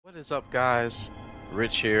What is up, guys?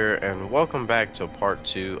 Rich here, and welcome back to part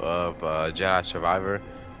 2 of Jedi Survivor.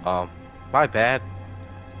 My bad.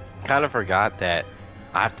 Kind of forgot that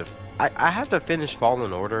I have to I have to finish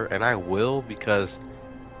Fallen Order, and I will, because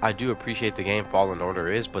I do appreciate the game Fallen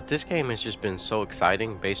Order is, but this game has just been so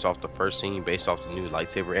exciting based off the first scene, based off the new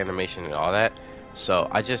lightsaber animation and all that. So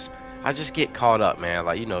I just get caught up, man.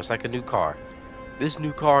 Like, you know, it's like a new car. This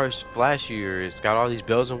new car is flashier, it's got all these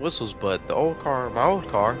bells and whistles, but the old car, my old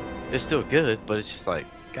car, is still good, but it's just like,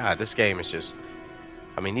 God, this game is just,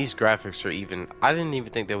 I mean, these graphics are even, I didn't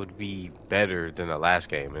even think they would be better than the last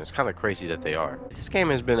game, and it's kind of crazy that they are. This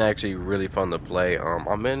game has been actually really fun to play.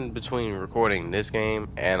 I'm in between recording this game,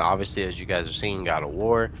 and obviously, as you guys have seen, God of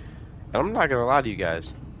War, and I'm not gonna lie to you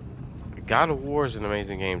guys, God of War is an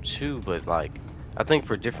amazing game too, but like, I think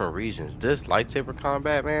for different reasons. This lightsaber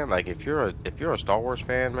combat, man, like if you're a Star Wars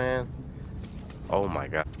fan, man, oh my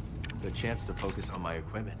God. Good chance to focus on my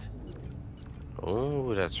equipment.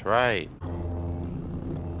 Oh, that's right.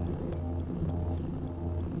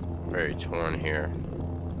 Very torn here.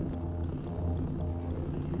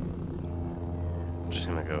 I'm just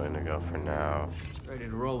gonna go Indigo for now. Ready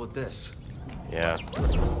to roll with this. Yeah.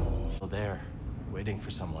 Oh, there, waiting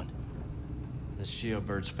for someone. This Shio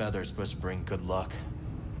bird's feather is supposed to bring good luck.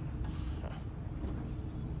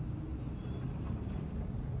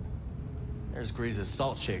 There's Grease's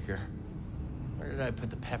salt shaker. Where did I put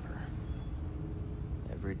the pepper?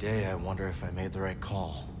 Every day I wonder if I made the right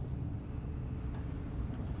call.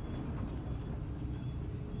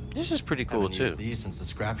 This is pretty cool Haven't too. used these since the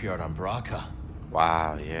scrapyard on Braca.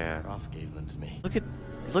 Wow, yeah. Prof gave them to me.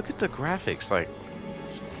 Look at the graphics, like.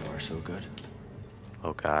 So far, so good.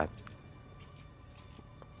 Oh God.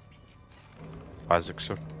 Isaac,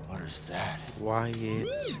 so What is that? Wyatt.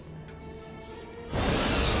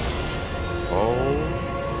 Oh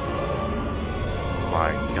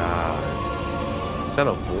my God. Is that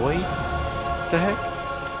a void? What the heck?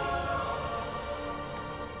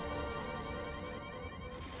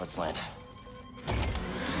 Let's land.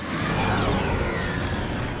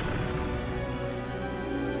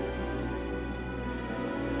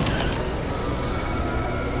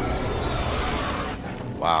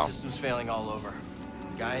 Wow. System's failing all over.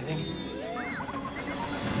 Got anything? See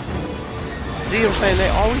what I'm saying? They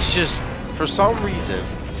always just, for some reason.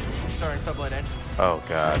 Starting sublight engines. Oh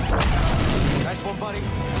God. Nice one, buddy.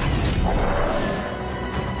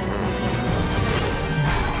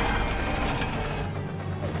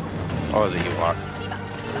 Oh, the Ewok.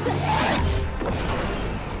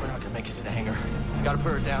 We're not gonna make it to the hangar. Gotta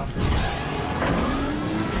put her down.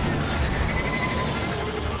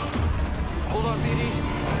 Hold on, BD.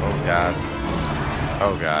 Oh God.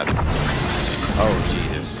 Oh God. Oh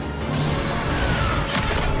Jesus.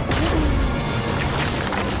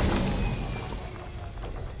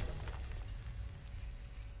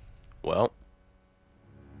 Well.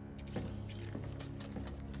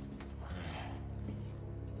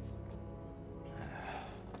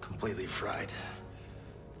 Completely fried.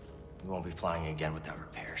 We won't be flying again without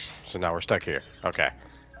repairs. So now we're stuck here. Okay.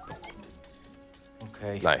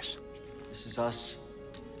 Okay. Nice. This is us.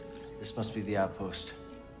 This must be the outpost.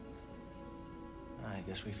 I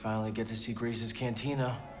guess we finally get to see Grease's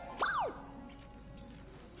cantina.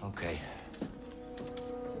 Okay.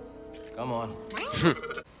 Come on.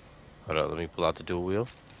 Hold up, let me pull out the dual wheel.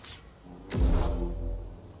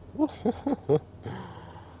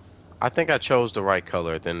 I think I chose the right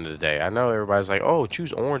color at the end of the day. I know everybody's like, oh,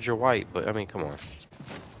 choose orange or white, but I mean, come on.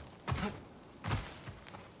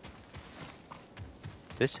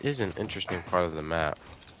 This is an interesting part of the map.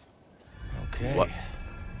 Okay. What?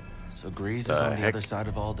 So Grease The is on the heck? other side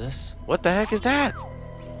of all this? What the heck is that?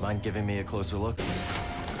 Mind giving me a closer look?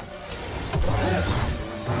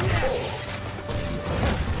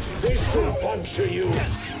 They should puncture you.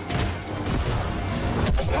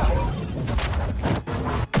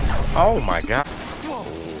 Oh my God.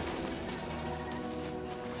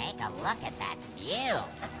 Take a look at that view.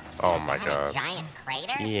 Oh my That a God. giant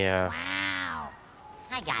crater? Yeah. Wow.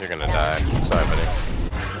 I got You're it gonna so die. Sorry, buddy.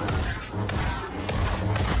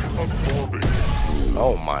 Absorbing.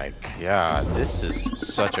 Oh my God. This is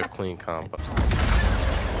such a clean combo.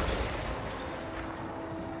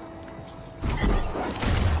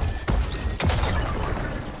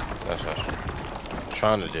 That's what I'm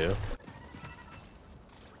trying to do.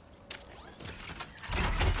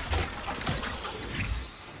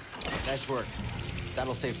 Nice work.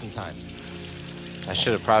 That'll save some time. I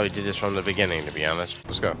should have probably did this from the beginning, to be honest.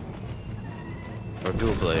 Let's go. Or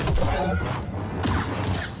dual blade.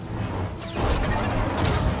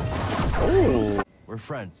 Ooh. We're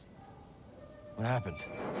friends. What happened?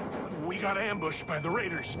 We got ambushed by the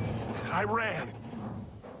raiders. I ran.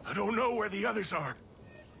 I don't know where the others are.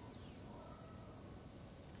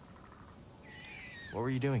 What were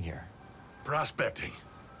you doing here? Prospecting.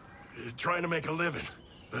 Trying to make a living.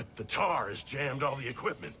 But the tar has jammed all the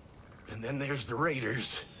equipment. And then there's the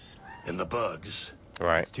raiders and the bugs.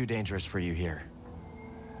 Right. It's too dangerous for you here.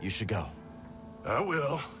 You should go. I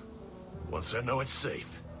will. Once I know it's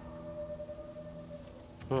safe.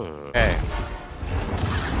 Okay.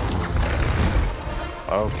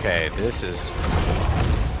 Okay, this is...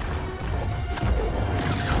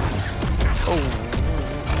 Oh.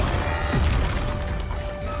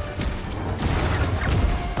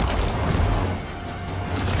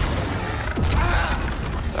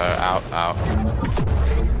 Out.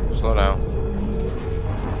 Slow down.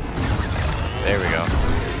 There we go.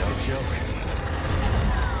 No joke.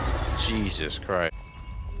 Jesus Christ.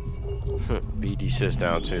 BD sits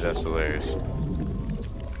down too, that's hilarious.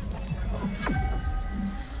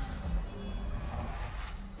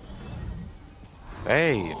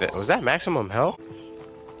 Hey, was that maximum health?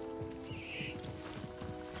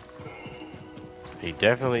 He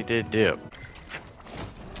definitely did dip.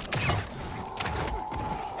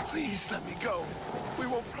 Please let me go. We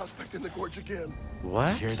won't prospect in the gorge again.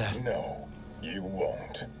 What? You hear that? No, you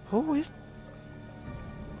won't. Who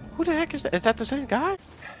the heck is that? Is that the same guy?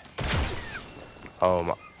 Oh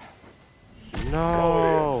my.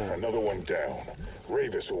 No. Another one down.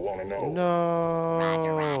 Ravis will want to know. No.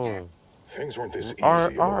 Roger. Things weren't this easy.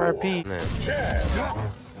 RIP. Chad.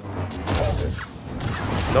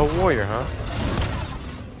 No warrior, huh?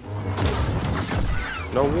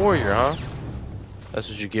 No warrior, huh? That's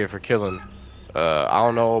what you get for killing. I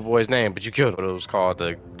don't know old boy's name, but you killed what it was called,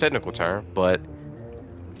 the technical term. But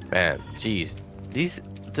man, jeez,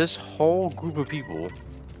 this whole group of people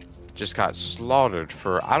just got slaughtered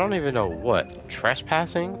for I don't even know what,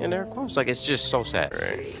 trespassing in their quotes. Like, it's just so sad,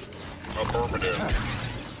 right?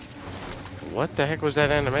 What the heck was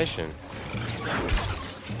that animation?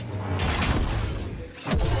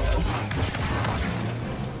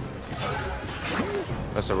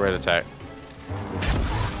 That's a red attack.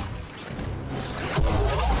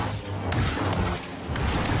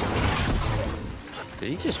 Did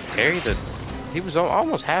he just parry the... He was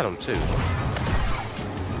almost had him too.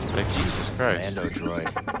 Like, Jesus Christ. Mando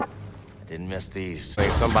droid. I didn't miss these. I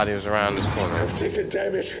think somebody was around this corner. I've taken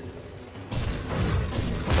damage.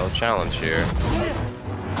 No challenge here.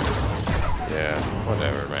 Yeah,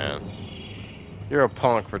 whatever, man. You're a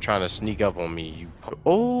punk for trying to sneak up on me. You.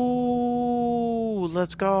 Oh,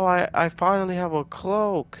 let's go. I finally have a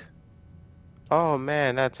cloak. Oh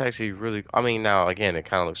man, that's actually really. I mean, now again, it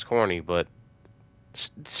kind of looks corny, but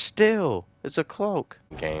still, it's a cloak.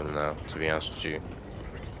 Game though, to be honest with you.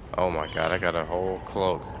 Oh my God, I got a whole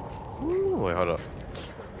cloak. Ooh, wait, hold up.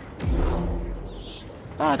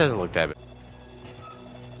 Oh, it doesn't look that bad.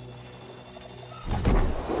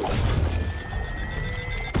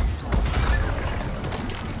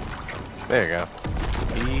 There you go.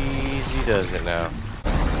 Easy does it now.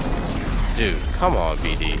 Dude, come on,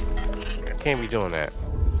 BD. Can't be doing that.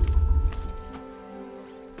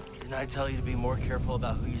 Didn't I tell you to be more careful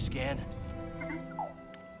about who you scan?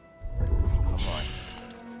 Come on.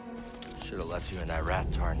 Should have left you in that rat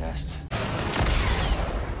tar nest.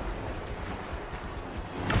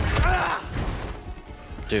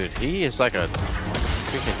 Dude, he is like a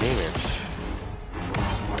freaking demon.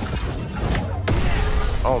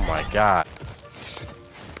 Oh my God.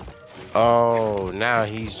 Oh, now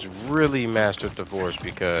he's really mastered the Force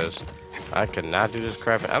because I could not do this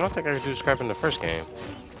crap. I don't think I could do this crap in the first game.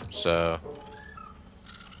 So,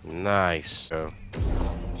 nice. So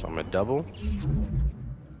I'm a double.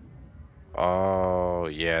 Oh,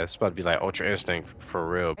 yeah. It's about to be like Ultra Instinct for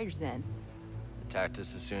real. Raiders then. Attacked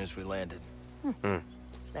us as soon as we landed.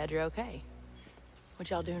 Glad you're okay.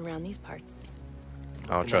 What y'all doing around these parts?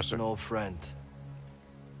 I don't trust her. An old friend.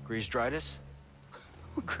 Grease-dritis?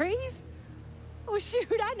 Grease? Oh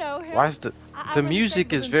shoot, I know him. Why is the went to music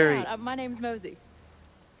Staples is in very town. My name's Mosey.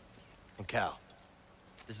 I'm Cal.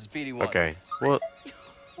 This is BD1. okay? Well,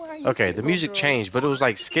 Why are you okay. The people music droid? changed, but it was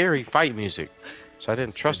like scary fight music, so I didn't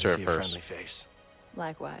It's trust good her to at see a first. friendly face.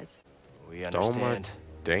 Likewise. We Doma understand.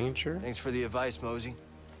 Danger? Thanks for the advice, Mosey.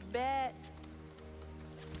 Bet.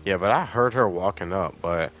 Yeah, but I heard her walking up,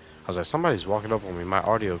 but I was like, somebody's walking up on me. My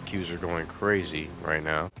audio cues are going crazy right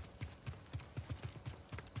now.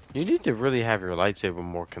 You need to really have your lightsaber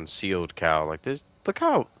more concealed, Cal. Like this, look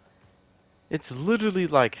how it's literally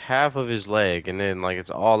like half of his leg, and then like it's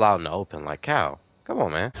all out in the open. Like, Cal, come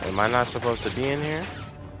on, man. Am I not supposed to be in here?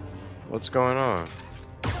 What's going on?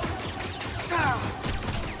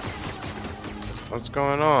 What's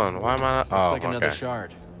going on? Why am I not? Looks Oh, like another okay.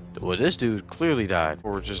 shard. Well, this dude clearly died.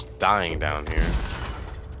 We're just dying down here.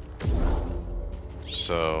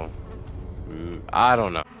 So, I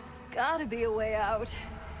don't know. Gotta be a way out.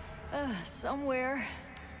 Somewhere.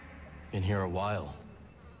 Been here a while.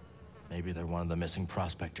 Maybe they're one of the missing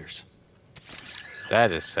prospectors.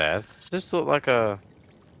 That is sad. Does this look like a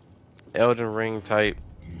Elden Ring type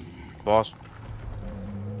boss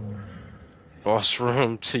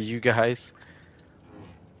room to you guys?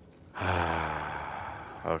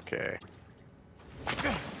 Okay.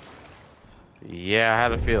 Yeah, I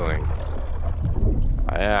had a feeling.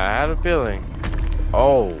 I had a feeling.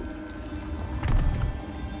 Oh.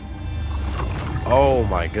 Oh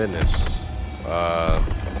my goodness.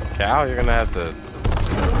 Cal, you're gonna have to.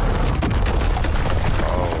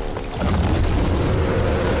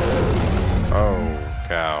 Oh,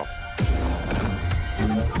 Cal.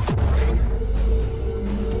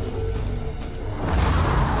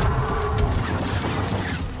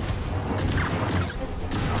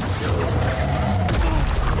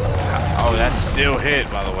 Oh, that still hit,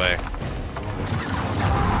 by the way.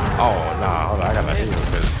 Oh, nah, hold on, I gotta heal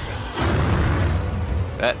because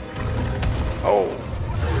that. Oh,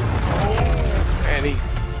 and he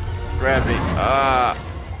grabbed me.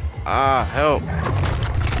 Help.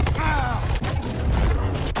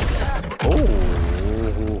 Oh,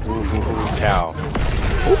 cow.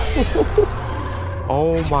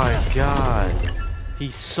 Oh my God.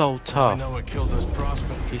 He's so tough. I know what killed those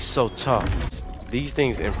prospectors. He's so tough. These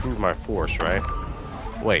things improve my force, right?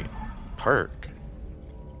 Wait, perk.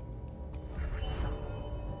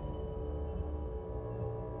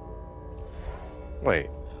 Wait,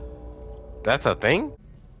 that's a thing?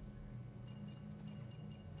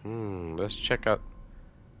 Let's check out.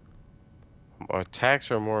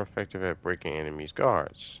 Attacks are more effective at breaking enemies'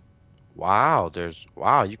 guards. Wow,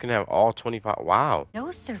 wow, you can have all 25. Wow.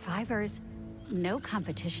 No survivors, no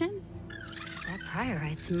competition? That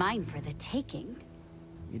priorite's mine for the taking.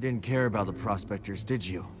 You didn't care about the prospectors, did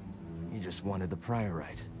you? You just wanted the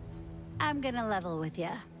priorite. I'm gonna level with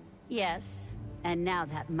ya. Yes, and now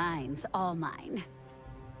that mine's all mine.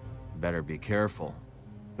 Better be careful.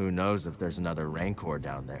 Who knows if there's another Rancor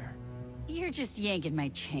down there. You're just yanking my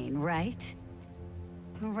chain, right?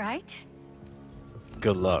 Right?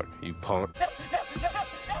 Good luck, you punk.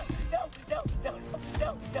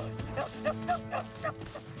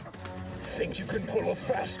 Think you can pull a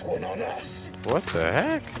fast one on us? What the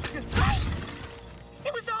heck?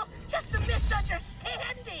 It was all just a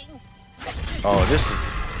misunderstanding. Oh, this is.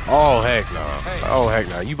 Oh heck no. Oh heck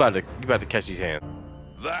no. You about to catch these hands.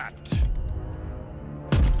 That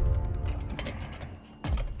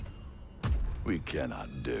we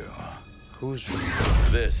cannot do. Who's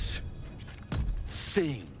This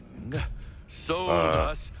thing sold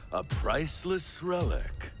us a priceless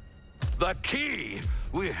relic. The key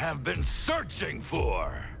we have been searching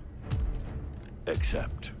for.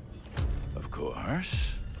 Except, of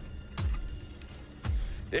course,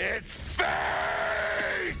 it's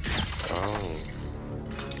fake! Oh.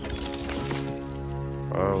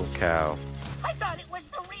 Oh cow. I thought it was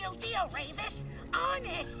the real deal, Ravis.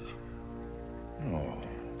 Honest. Oh.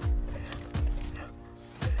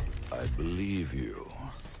 I believe you.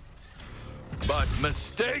 But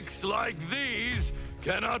mistakes like these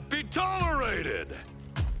cannot be tolerated.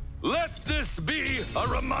 Let this be a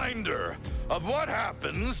reminder of what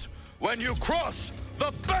happens when you cross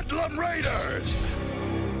the Bedlam Raiders.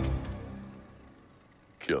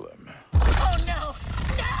 Kill him. Oh no!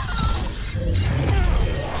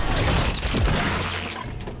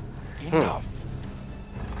 No! Enough.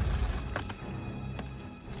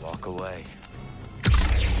 Walk away.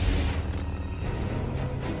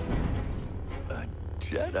 A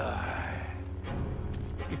Jedi.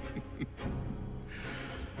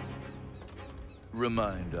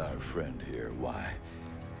 Remind our friend here why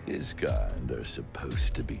his kind are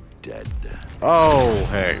supposed to be dead. Oh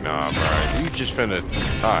heck nah, bro. You just finna.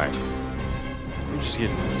 Alright. You just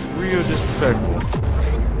getting real disrespectful.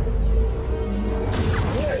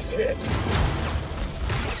 Nice hit.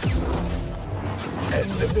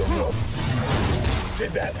 End of the rope.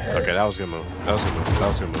 Did that hurt? Okay, that was a good move. That was a good move. That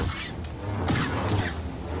was a good move.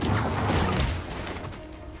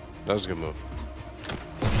 That was a good move.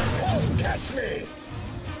 Catch me.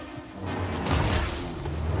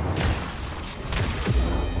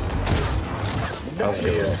 That was a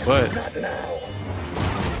good move. But Not now.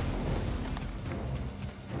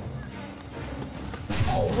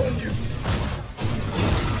 I'll run you.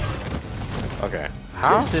 okay.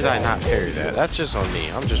 How did I not parry that? That's just on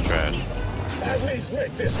me. I'm just trash. At least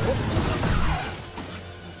make this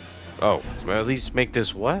one. Oh, well, at least make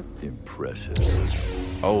this what? Impressive.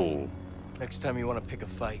 Oh. Next time you want to pick a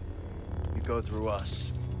fight, you go through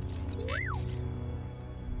us.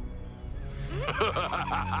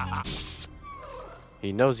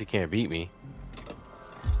 He knows he can't beat me.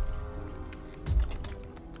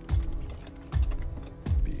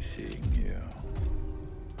 Be seeing you.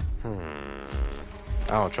 I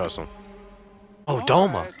don't trust him. Oh,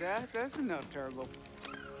 Doma. That's enough, Turgle.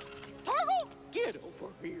 Turgle, get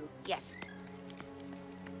over here. Yes.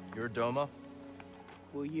 You're Doma?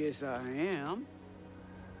 Well, yes, I am.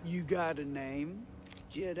 You got a name,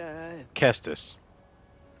 Jedi? Kestis.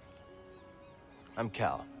 I'm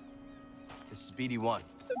Cal. This is BD1.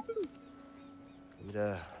 We'd,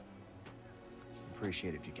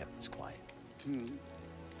 appreciate it if you kept this quiet.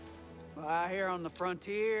 Well, out here on the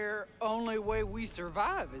frontier, only way we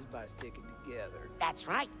survive is by sticking together. That's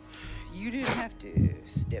right. You didn't have to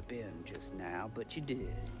step in just now, but you did.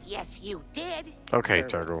 Yes, you did. Okay,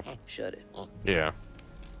 Turtle. Shut it. Yeah.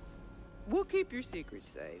 We'll keep your secret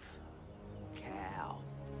safe. Cal.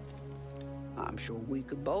 I'm sure we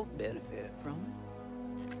could both benefit from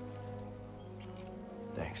it.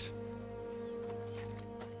 Thanks.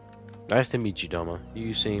 Nice to meet you, Doma.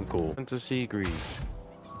 You seem cool. And to see Grease.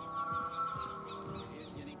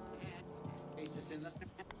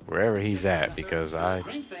 Wherever he's at, because I...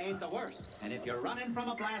 Drinks, they ain't the worst. And if you're running from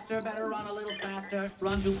a blaster, better run a little faster.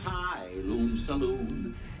 Run to Loon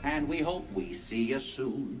Saloon. And we hope we see you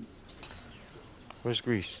soon. Where's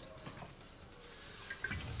Grease?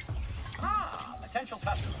 Ah, potential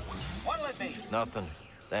customer. What'll it be? Nothing.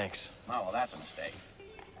 Thanks. Oh, well, that's a mistake.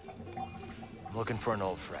 I'm looking for an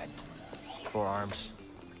old friend. 4 arms,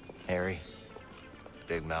 hairy,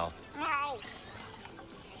 big mouth. Ow!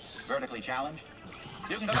 Vertically challenged?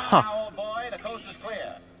 You can go now, old boy. The coast is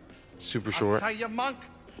clear. Super short. Tell you, Monk,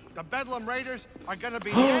 the Bedlam Raiders are gonna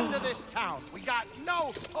be the end of this town. We got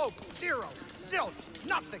no hope. Zero. Zilch.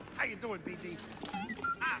 Nothing. How you doing, BD?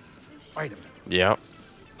 Wait a minute. Yep.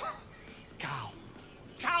 Cal.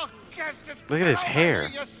 Cal, just Look at his hair.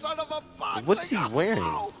 You son of a bug. What is he wearing?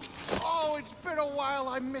 Oh, it's been a while.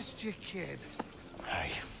 I missed you, kid.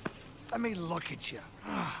 Hey. Let me look at you.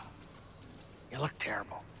 You look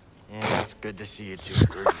terrible. Yeah, it's good to see you too,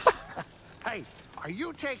 Grease. Hey, are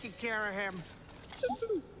you taking care of him?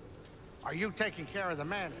 Are you taking care of the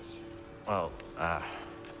Manus? Well,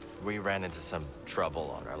 we ran into some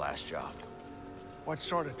trouble on our last job. What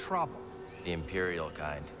sort of trouble? The Imperial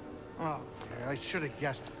kind. Oh, okay, I should have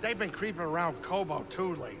guessed. They've been creeping around Kobo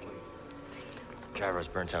too lately. Gyro's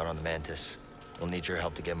burnt out on the Mantis. We'll need your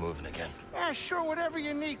help to get moving again. Yeah, sure, whatever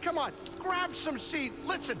you need. Come on, grab some seed.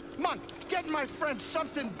 Listen, Monk, get my friend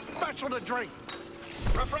something special to drink.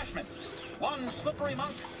 Refreshments. One slippery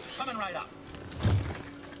monk coming right up.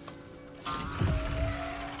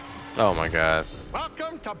 Oh my god.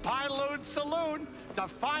 Welcome to Loon Saloon, the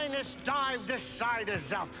finest dive this side of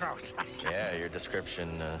Zeltros. Yeah, your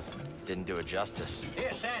description didn't do it justice.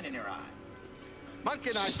 Here's sand in your eye. Monk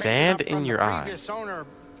and I picked Sand it up in from your the eye. previous owner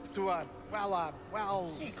through a,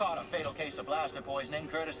 well... He caught a fatal case of blaster poisoning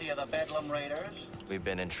courtesy of the Bedlam Raiders. We've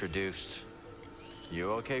been introduced.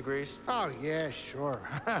 You okay, Grease? Oh, yeah, sure.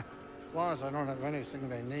 As long as I don't have anything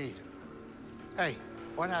they need. Hey,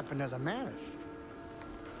 what happened to the Manus?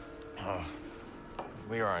 Oh,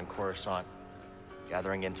 we were on Coruscant,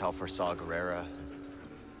 gathering intel for Saw Gerrera.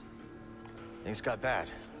 Things got bad.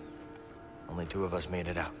 Only 2 of us made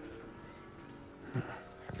it out.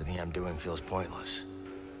 Everything I'm doing feels pointless.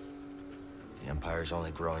 The Empire's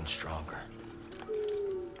only growing stronger.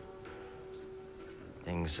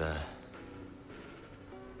 Things,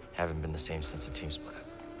 haven't been the same since the team split up.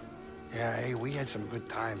 Yeah, hey, we had some good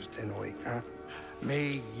times, didn't we, huh?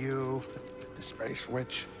 Me, you, the Space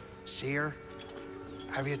Witch, Seer.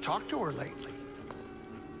 Have you talked to her lately?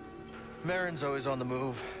 Marin's always on the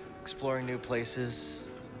move, exploring new places,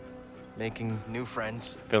 making new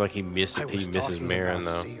friends. I feel like he misses Marin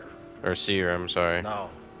though. Seer. Or Seer, I'm sorry.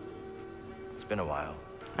 No. It's been a while.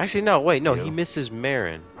 Actually, no, wait, no, You? he misses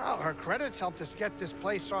Marin. Well, her credits helped us get this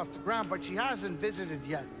place off the ground, but she hasn't visited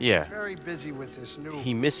yet. Yeah. She's very busy with this new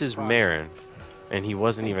He misses project. Marin, and he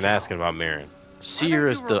wasn't even asking about Marin. Why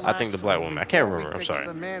Seer don't is you I think the relax black a woman. I little can't before we remember. I'm fix sorry.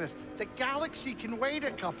 The Manus. The galaxy can wait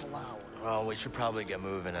a couple hours. Well, we should probably get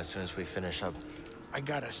moving as soon as we finish up. I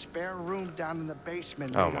got a spare room down in the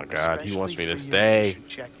basement. Oh made my up God, he wants especially me to for you. stay. You should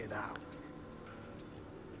check it out.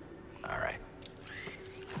 All right.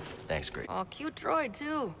 Thanks, Grease. Oh, cute droid,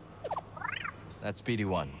 too. That's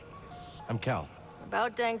BD1. I'm Cal.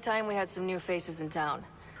 About dang time we had some new faces in town.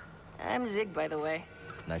 I'm Zig, by the way.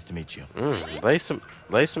 Nice to meet you. Lay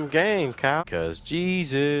some game, Kyle. Cause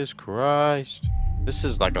Jesus Christ. This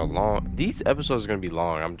is like a long. These episodes are gonna be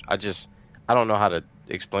long. I don't know how to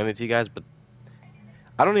explain it to you guys, but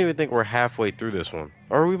I don't even think we're halfway through this one,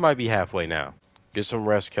 or we might be halfway now. Get some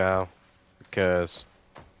rest, Cal, because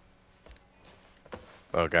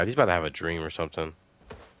oh god, he's about to have a dream or something.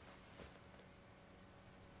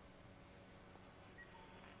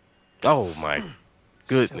 Oh my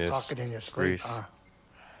goodness. Still talking in your sleep, Grease. huh?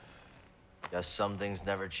 Guess some things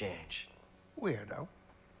never change. Weirdo.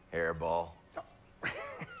 Hairball.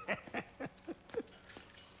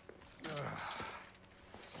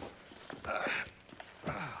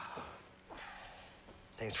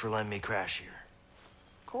 Thanks for letting me crash here.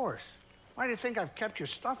 Of course. Why do you think I've kept your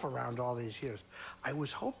stuff around all these years? I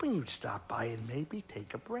was hoping you'd stop by and maybe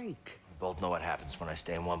take a break. We both know what happens when I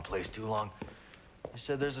stay in one place too long. You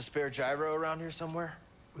said there's a spare gyro around here somewhere?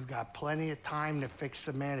 We've got plenty of time to fix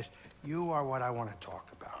the madness. You are what I want to talk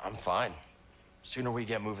about. I'm fine. Sooner we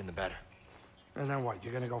get moving, the better. And then what?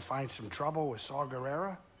 You're gonna go find some trouble with Saw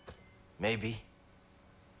Gerrera? Maybe.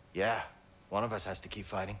 Yeah, one of us has to keep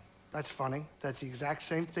fighting. That's funny. That's the exact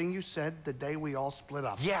same thing you said the day we all split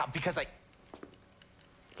up. Yeah, because I...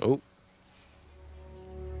 Oh.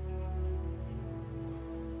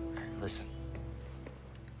 Listen.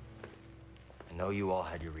 I know you all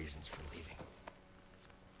had your reasons for leaving.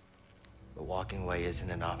 But walking away isn't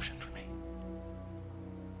an option for me.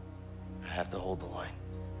 I have to hold the line.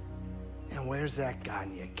 And where's that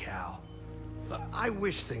gotten you, Cal? Look, I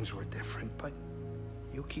wish things were different, but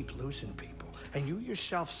you keep losing people. And you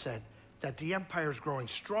yourself said that the Empire's growing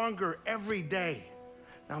stronger every day.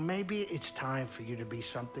 Now maybe it's time for you to be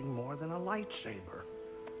something more than a lightsaber.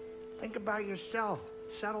 Think about yourself.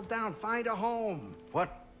 Settle down. Find a home.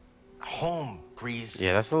 What? Home, Grease.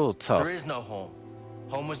 Yeah, that's a little tough. There is no home.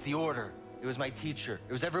 Home was the Order. It was my teacher.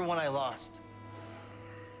 It was everyone I lost.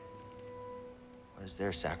 What does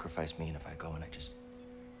their sacrifice mean if I go and I just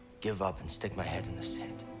give up and stick my head in the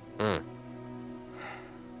sand? Mm.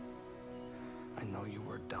 I know you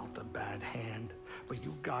were dealt a bad hand, but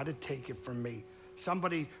you gotta take it from me.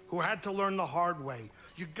 Somebody who had to learn the hard way.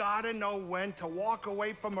 You gotta know when to walk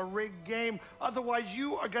away from a rigged game. Otherwise,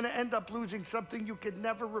 you are gonna end up losing something you could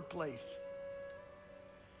never replace.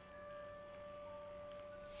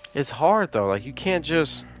 It's hard though. Like you can't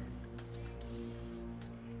just.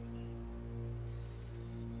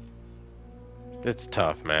 It's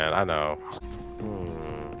tough, man. I know.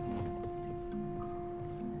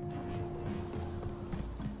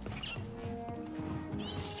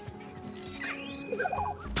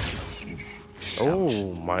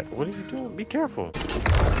 Oh my! What are you doing? Be careful.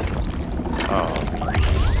 Oh.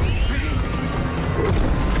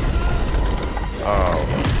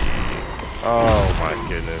 Oh. Oh my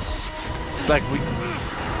goodness. It's like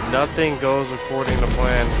nothing goes according to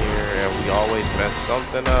plan here, and we always mess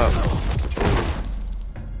something up.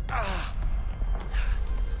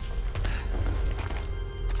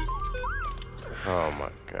 Oh my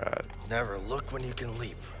god. Never look when you can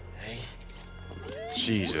leap, hey?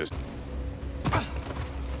 Jesus.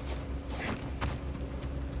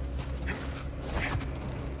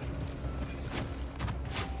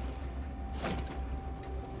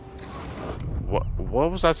 What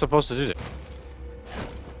was I supposed to do?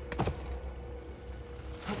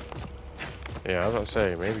 Yeah, I was gonna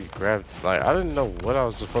say maybe grab. Like I didn't know what I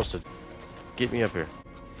was supposed to. Get me up here.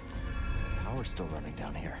 Power's still running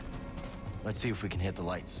down here. Let's see if we can hit the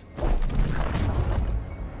lights.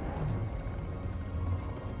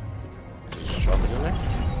 Just shove it in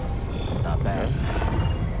there. Not bad.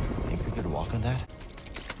 Think we could walk on that?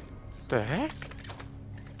 What the heck?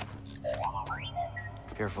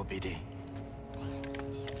 Careful, BD.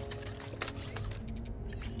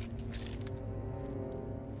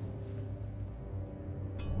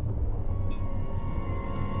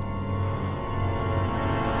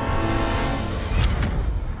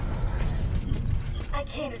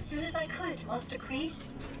 As soon as I could, Master Kree.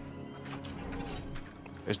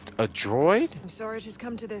 Is a droid? I'm sorry it has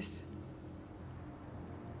come to this.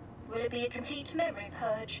 Will it be a complete memory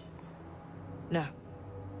purge? No.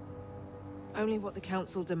 Only what the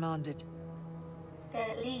Council demanded. Then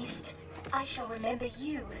at least I shall remember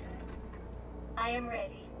you. I am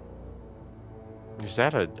ready. Is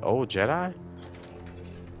that an old Jedi?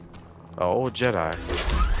 An old Jedi.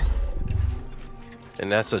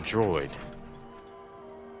 And that's a droid.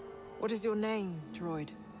 What is your name, droid?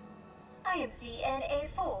 I am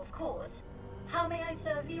CNA4, of course. How may I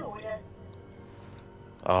serve the Order?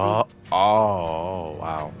 Oh,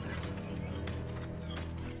 wow.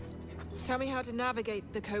 Tell me how to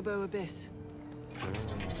navigate the Kobo Abyss.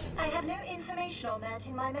 I have no information on that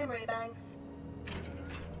in my memory banks.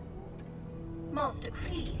 Master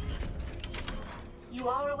Kree, You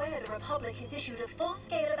are aware the Republic has issued a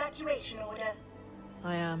full-scale evacuation order.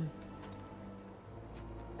 I am.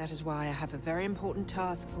 That is why I have a very important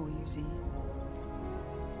task for you, Z.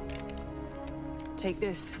 Take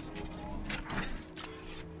this.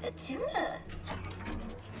 A tuna?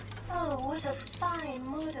 Oh, what a fine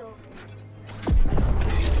model.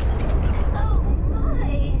 Oh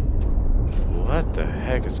my! What the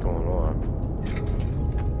heck is going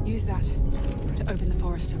on? Use that to open the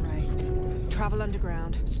forest array. Travel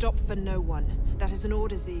underground. Stop for no one. That is an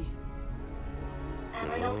order, Z.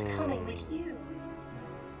 Am I not coming with you?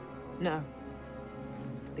 No.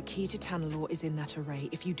 The key to Tanalorr is in that array.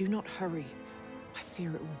 If you do not hurry, I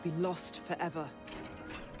fear it will be lost forever.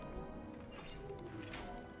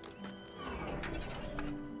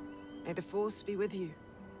 May the Force be with you.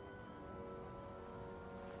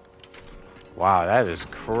 Wow, that is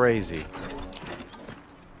crazy.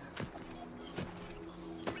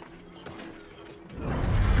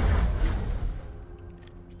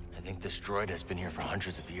 I think this droid has been here for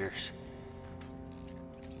hundreds of years.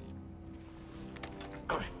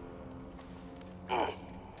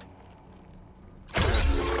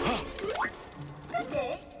 Good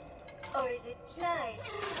day. Or is it night?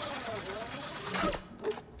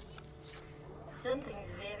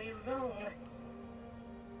 Something's very wrong.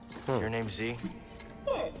 Your name's Z?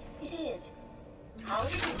 Yes, it is. How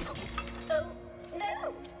did you... Oh,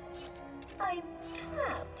 no! I'm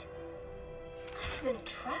trapped. I've been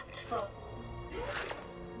trapped for...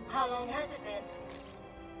 How long has it been?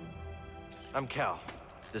 I'm Cal.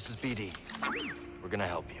 This is BD. We're gonna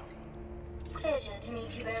help you. Pleasure to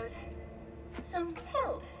meet you both. Some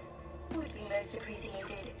help would be most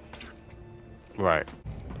appreciated. Right.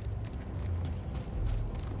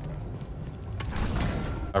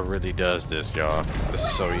 I really does this, y'all. This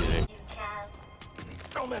is so easy.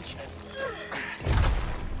 Don't mention it.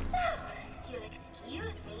 If you'll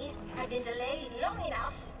excuse me, I've been delayed long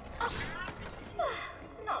enough.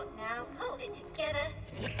 Not now. Hold it together.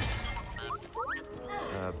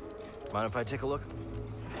 Mind if I take a look?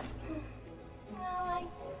 Well, I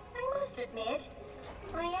must admit,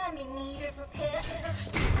 I am in need of repair.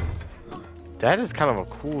 That is kind of a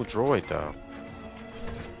cool droid, though.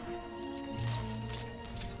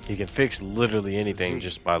 He can fix literally anything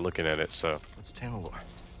just by looking at it, so. What's Tanalorr?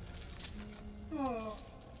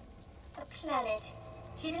 A planet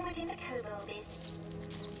hidden within the Kobo Abyss.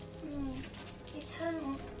 It's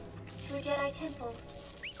home to a Jedi temple.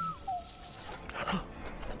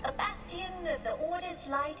 A bastion of the Order's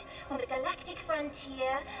light on the galactic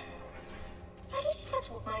frontier. At least that's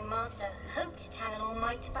what my master hoped Tanalorr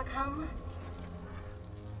might become.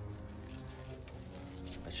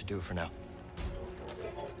 That should do it for now.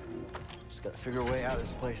 Just gotta figure a way out of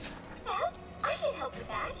this place. Well, I can help with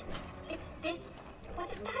that. It's this...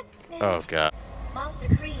 Was it that? No. Oh, God. Master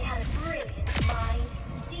Kree had a brilliant mind.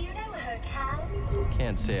 Do you know her, Cal?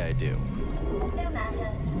 Can't say I do. No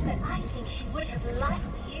matter, but I think she would have liked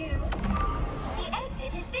you. The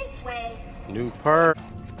exit is this way. New perk.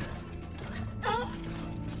 Oh.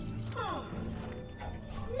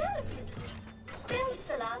 None of this built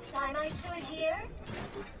the last time I stood here.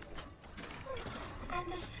 And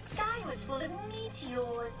the sky was full of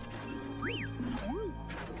meteors.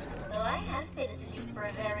 Though I have been asleep for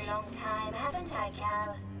a very long time, haven't I,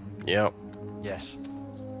 Cal? Yep. Yes.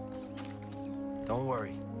 Don't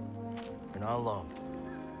worry. You're not alone.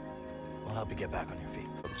 We'll help you get back on your feet.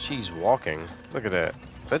 She's walking. Look at that.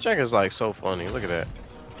 That chick is like so funny. Look at that.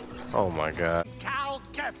 Oh my God. Cal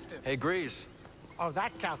Kestis. Hey, Grease. Oh,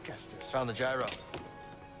 that Cal Kestis. Found the gyro.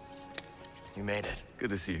 You made it. Good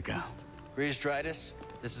to see you, Cal. Richardj Jedi,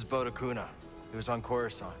 this is Boda Kuna. He was on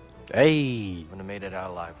Coruscant. Hey. Wouldn't have made it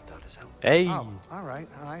out alive without his help. Hey. Oh, all right.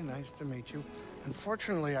 Hi, nice to meet you.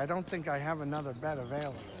 Unfortunately, I don't think I have another bed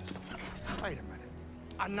available. Wait a minute.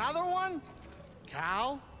 Another one?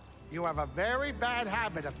 Cal, you have a very bad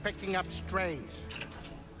habit of picking up strays.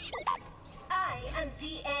 I am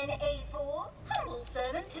ZNA4, humble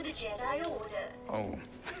servant to the Jedi Order. Oh,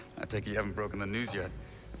 I take it you haven't broken the news yet.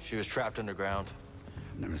 She was trapped underground.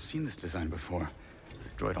 I've never seen this design before.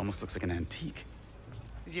 This droid almost looks like an antique.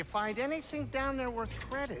 Did you find anything down there worth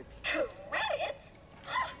credits? Credits?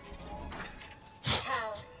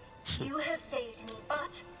 Cal, you have saved me,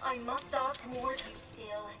 but I must ask more of you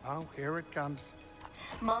still. Oh, here it comes.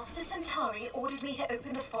 Master Centauri ordered me to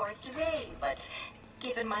open the forest array, but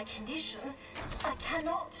given my condition, I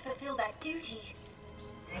cannot fulfill that duty.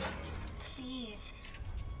 Please.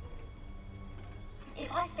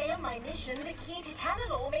 If I fail my mission, the key to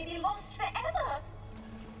Tanalorr may be lost forever.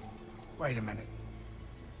 Wait a minute.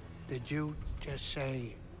 Did you just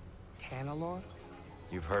say Tanalorr?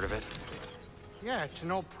 You've heard of it? Yeah, it's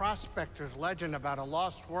an old prospector's legend about a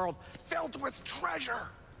lost world filled with treasure.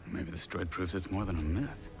 Maybe this droid proves it's more than a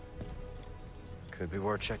myth. Could be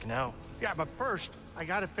worth checking out. Yeah, but first, I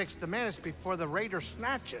gotta fix the menace before the raiders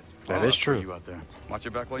snatch it. That is true. You out there. Watch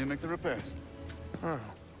your back while you make the repairs. Huh.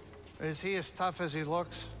 Is he as tough as he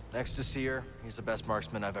looks? Next to Seer, he's the best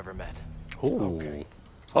marksman I've ever met. Ooh. Okay.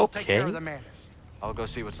 Okay. Take care of the menace. I'll go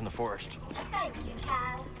see what's in the forest. Thank you,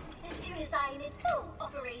 Cal. As soon as I'm in full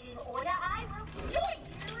operating order, I will join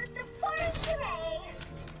you at the forest array.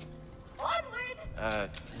 Onward!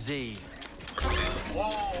 Z.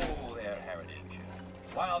 Whoa there, Heritage.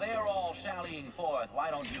 While they're all sallying forth,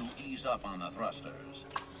 why don't you ease up on the thrusters?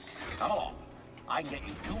 Come along. I can get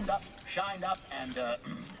you tuned up, shined up, and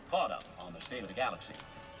caught up on the state of the galaxy.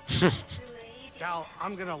 Cal,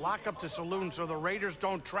 I'm gonna lock up the saloon so the raiders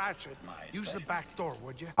don't trash it. Use the back door,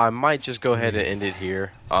 would you? I might just go ahead and end it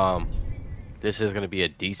here. This is gonna be a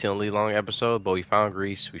decently long episode, but we found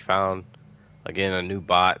Grease. We found, again, a new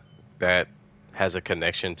bot that has a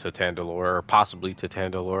connection to Tanalorr, or possibly to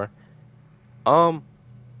Tanalorr.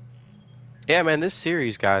 Yeah, man, this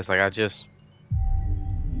series, guys, like,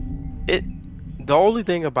 the only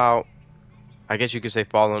thing about, I guess you could say,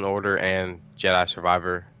 Fallen Order and Jedi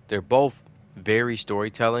Survivor, they're both very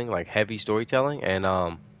storytelling, like heavy storytelling, and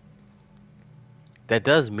that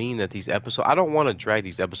does mean that these episodes, I don't want to drag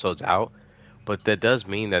these episodes out, but that does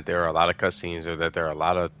mean that there are a lot of cutscenes, or that there are a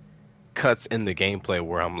lot of cuts in the gameplay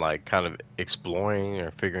where I'm like kind of exploring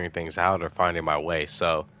or figuring things out or finding my way.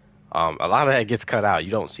 So a lot of that gets cut out.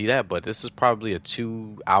 You don't see that, but this is probably a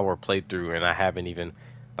 2-hour playthrough, and I haven't even,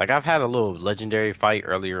 like, I've had a little legendary fight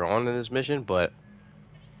earlier on in this mission, but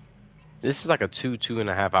this is like a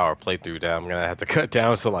 2.5 hour playthrough that I'm gonna have to cut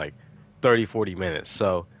down to like 30-40 minutes.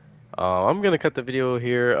 So I'm gonna cut the video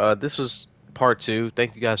here. This was part 2.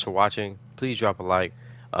 Thank you guys for watching. Please drop a like.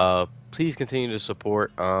 Please continue to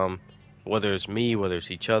support, whether it's me, whether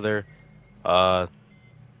it's each other.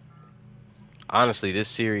 Honestly, this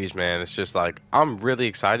series, man, it's just like, I'm really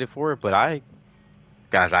excited for it, but I'm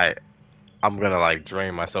gonna like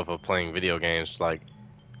drain myself of playing video games. Like,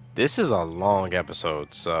 this is a long episode.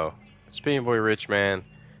 So it's been your boy Rich, man,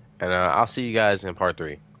 and I'll see you guys in part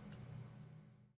 3.